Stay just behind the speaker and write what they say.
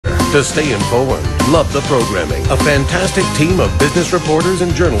to stay informed. Love the programming. A fantastic team of business reporters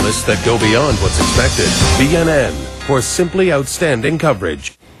and journalists that go beyond what's expected. BNN, for simply outstanding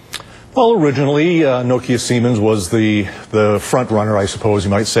coverage. Well, originally, Nokia Siemens was the front runner, I suppose you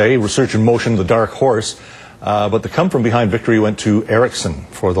might say. Research in Motion, the dark horse. But the come-from-behind victory went to Ericsson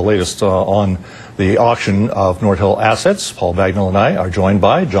for the latest on the auction of Nortel assets. Paul Bagnall and I are joined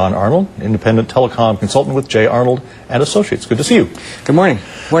by Jon Arnold, independent telecom consultant with J. Arnold and Associates. Good to see you. Good morning.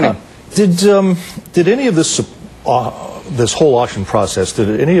 Morning. Did any of this this whole auction process,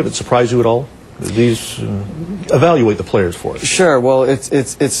 did any of it surprise you at all? These evaluate the players for us. Sure. Well,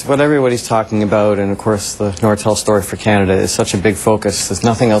 it's what everybody's talking about, and of course the Nortel story for Canada is such a big focus. There's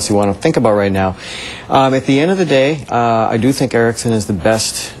nothing else you want to think about right now. At the end of the day, I do think Ericsson is the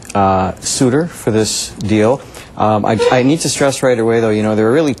best suitor for this deal. I need to stress right away, though, you know, there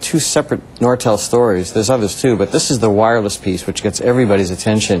are really two separate Nortel stories. There's others too, but this is the wireless piece, which gets everybody's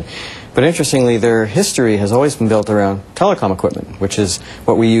attention. But interestingly, their history has always been built around telecom equipment, which is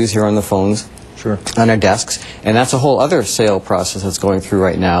what we use here on the phones. Sure. On our desks, and that's a whole other sale process that's going through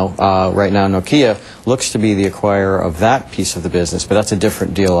right now. Right now, Nokia looks to be the acquirer of that piece of the business, but that's a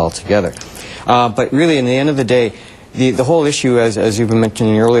different deal altogether. But really, in the end of the day, the whole issue, as you've been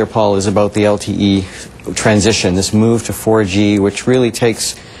mentioning earlier, Paul, is about the LTE transition, this move to 4G, which really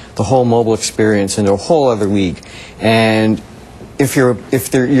takes the whole mobile experience into a whole other league. And if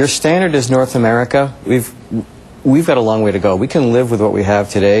your standard is North America, we've got a long way to go. We can live with what we have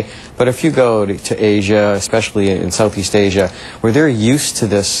today, but if you go to Asia, especially in Southeast Asia, where they're used to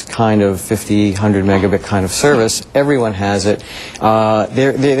this kind of 50, 100 megabit kind of service, everyone has it.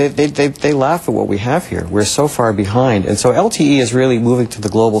 They laugh at what we have here. We're so far behind. And so LTE is really moving to the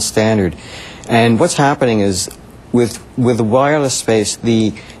global standard. And what's happening is, with the wireless space,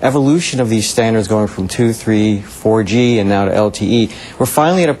 the evolution of these standards going from 2, 3, 4G and now to LTE, we're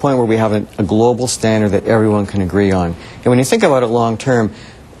finally at a point where we have a global standard that everyone can agree on. And when you think about it long term,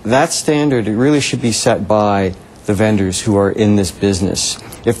 that standard really should be set by the vendors who are in this business.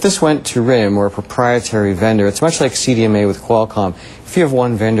 If this went to RIM, or a proprietary vendor, it's much like CDMA with Qualcomm. If you have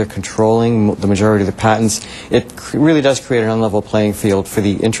one vendor controlling the majority of the patents, it really does create an unlevel playing field for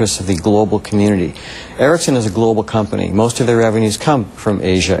the interests of the global community. Ericsson is a global company. Most of their revenues come from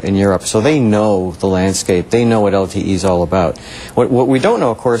Asia and Europe, so they know the landscape. They know what LTE is all about. What we don't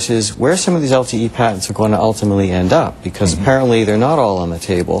know, of course, is where some of these LTE patents are going to ultimately end up, because apparently they're not all on the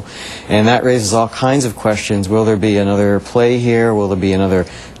table. And that raises all kinds of questions. Will there be another play here? Will there be another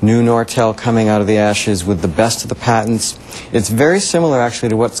new Nortel coming out of the ashes with the best of the patents? It's very similar, actually,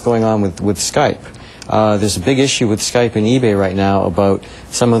 to what's going on with Skype. There's a big issue with Skype and eBay right now about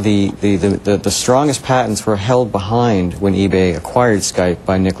some of the strongest patents were held behind when eBay acquired Skype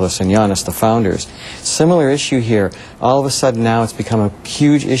by Nicholas and Giannis, the founders. Similar issue here. All of a sudden now it's become a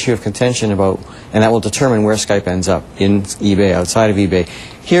huge issue of contention about, and that will determine where Skype ends up, in eBay, outside of eBay.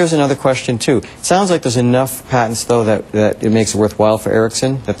 Here's another question too. It sounds like there's enough patents, though, that it makes it worthwhile for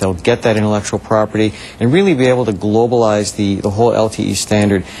Ericsson, that they'll get that intellectual property and really be able to globalize the whole LTE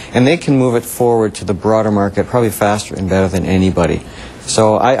standard, and they can move it forward to the broader market probably faster and better than anybody.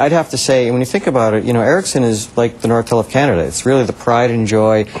 So I'd have to say, when you think about it, you know, Ericsson is like the Nortel of Canada. It's really the pride and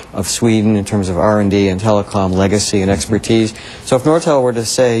joy of Sweden in terms of R&D and telecom legacy and expertise. So if Nortel were to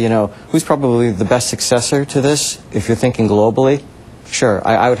say, you know, who's probably the best successor to this, if you're thinking globally, sure,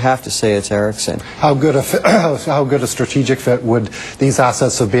 I would have to say it's Ericsson. How good a strategic fit would these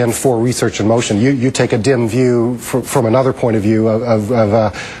assets have been for Research in Motion? You take a dim view from another point of view of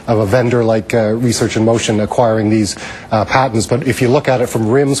a vendor like Research in Motion acquiring these patents, but if you look at it from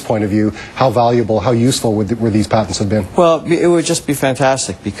RIM's point of view, how valuable, how useful would these patents have been? Well, it would just be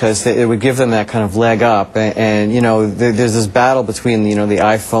fantastic, because it would give them that kind of leg up, and you know, there's this battle between, you know, the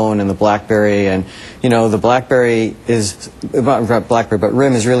iPhone and the BlackBerry, and you know, the BlackBerry is but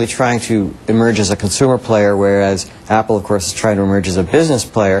RIM is really trying to emerge as a consumer player, whereas Apple, of course, is trying to emerge as a business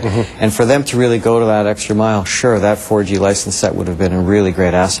player. And for them to really go to that extra mile, sure, that 4G license set would have been a really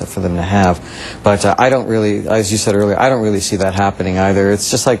great asset for them to have. But I don't really, as you said earlier, I don't really see that happening either.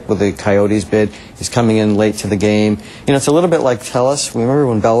 It's just like with the Coyotes bid. He's coming in late to the game. You know, it's a little bit like TELUS. Remember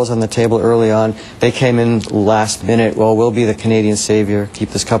when Bell was on the table early on? They came in last minute. Well, we'll be the Canadian savior, keep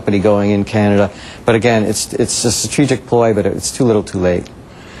this company going in Canada. But again, it's a strategic ploy, but it's too little too late.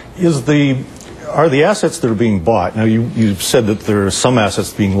 Are the assets that are being bought, now you've said that there are some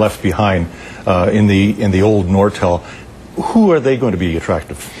assets being left behind in the old Nortel. Who are they going to be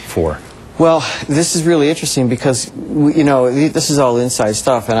attractive for? Well, this is really interesting because, you know, this is all inside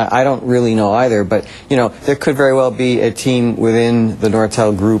stuff, and I don't really know either. But, you know, there could very well be a team within the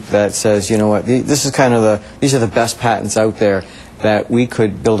Nortel group that says, you know what, this is kind of these are the best patents out there. that we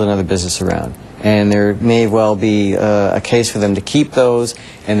could build another business around. And there may well be a case for them to keep those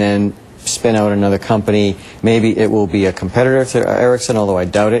and then spin out another company. Maybe it will be a competitor to Ericsson, although I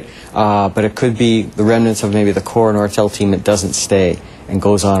doubt it. But it could be the remnants of maybe the core Nortel team that doesn't stay and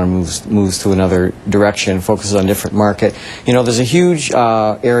goes on and moves to another direction, focuses on a different market. You know, there's a huge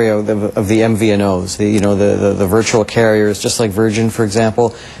area of the MVNOs, the virtual carriers, just like Virgin, for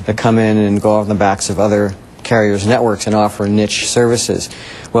example, that come in and go on the backs of other carriers' networks and offer niche services.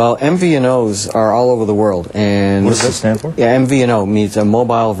 Well, MVNOs are all over the world. And what does that stand for? Yeah, MVNO means a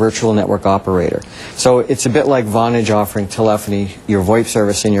mobile virtual network operator. So it's a bit like Vonage offering telephony, your VoIP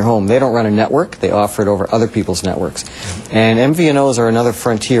service in your home. They don't run a network, they offer it over other people's networks. And MVNOs are another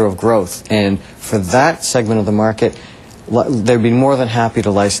frontier of growth. And for that segment of the market, they'd be more than happy to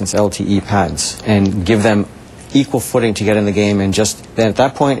license LTE patents and give them equal footing to get in the game, and just then at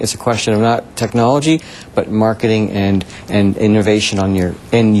that point it's a question of not technology but marketing and innovation on your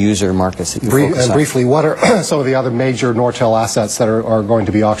end user markets that you focus on. Briefly, what are some of the other major Nortel assets that are going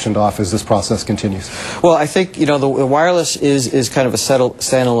to be auctioned off as this process continues? Well, I think the wireless is kind of a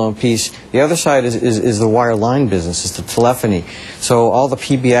standalone piece. The other side is the wireline business, is the telephony. So all the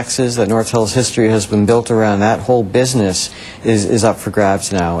PBXs that Nortel's history has been built around, that whole business is up for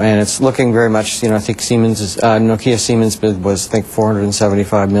grabs now, and it's looking very much. I think Nokia Siemens bid was, I think,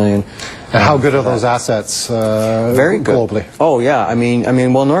 $475 million. And how good are those assets very good globally? Oh yeah, I mean,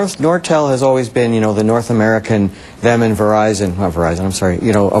 well, Nortel has always been, the North American, them and Verizon, not Verizon, I'm sorry,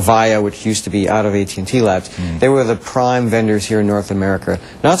 Avaya, which used to be out of AT&T Labs. They were the prime vendors here in North America.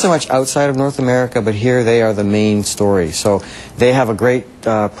 Not so much outside of North America, but here they are the main story. So they have a great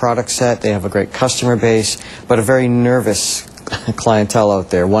product set, they have a great customer base, but a very nervous clientele out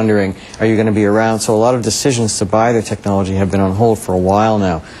there wondering, are you going to be around? So a lot of decisions to buy their technology have been on hold for a while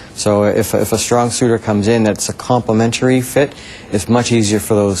now. So if a strong suitor comes in that's a complementary fit, it's much easier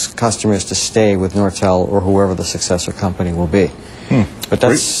for those customers to stay with Nortel or whoever the successor company will be. But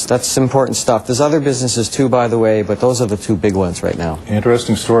that's important stuff. There's other businesses too, by the way, but those are the two big ones right now.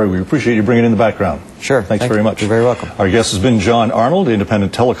 Interesting story. We appreciate you bringing it in the background. Sure. Thanks very much. You're very welcome. Our guest has been Jon Arnold,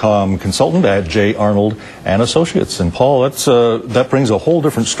 independent telecom consultant at J. Arnold and Associates. And Paul, that brings a whole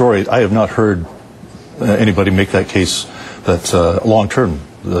different story. I have not heard anybody make that case that long term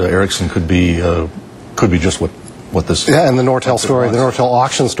the Ericsson could be just what this. Yeah, and the Nortel story, the Nortel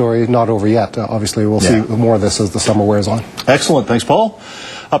auction story, not over yet. Obviously, we'll see more of this as the summer wears on. Excellent. Thanks, Paul.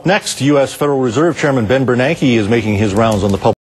 Up next, U.S. Federal Reserve Chairman Ben Bernanke is making his rounds on the public.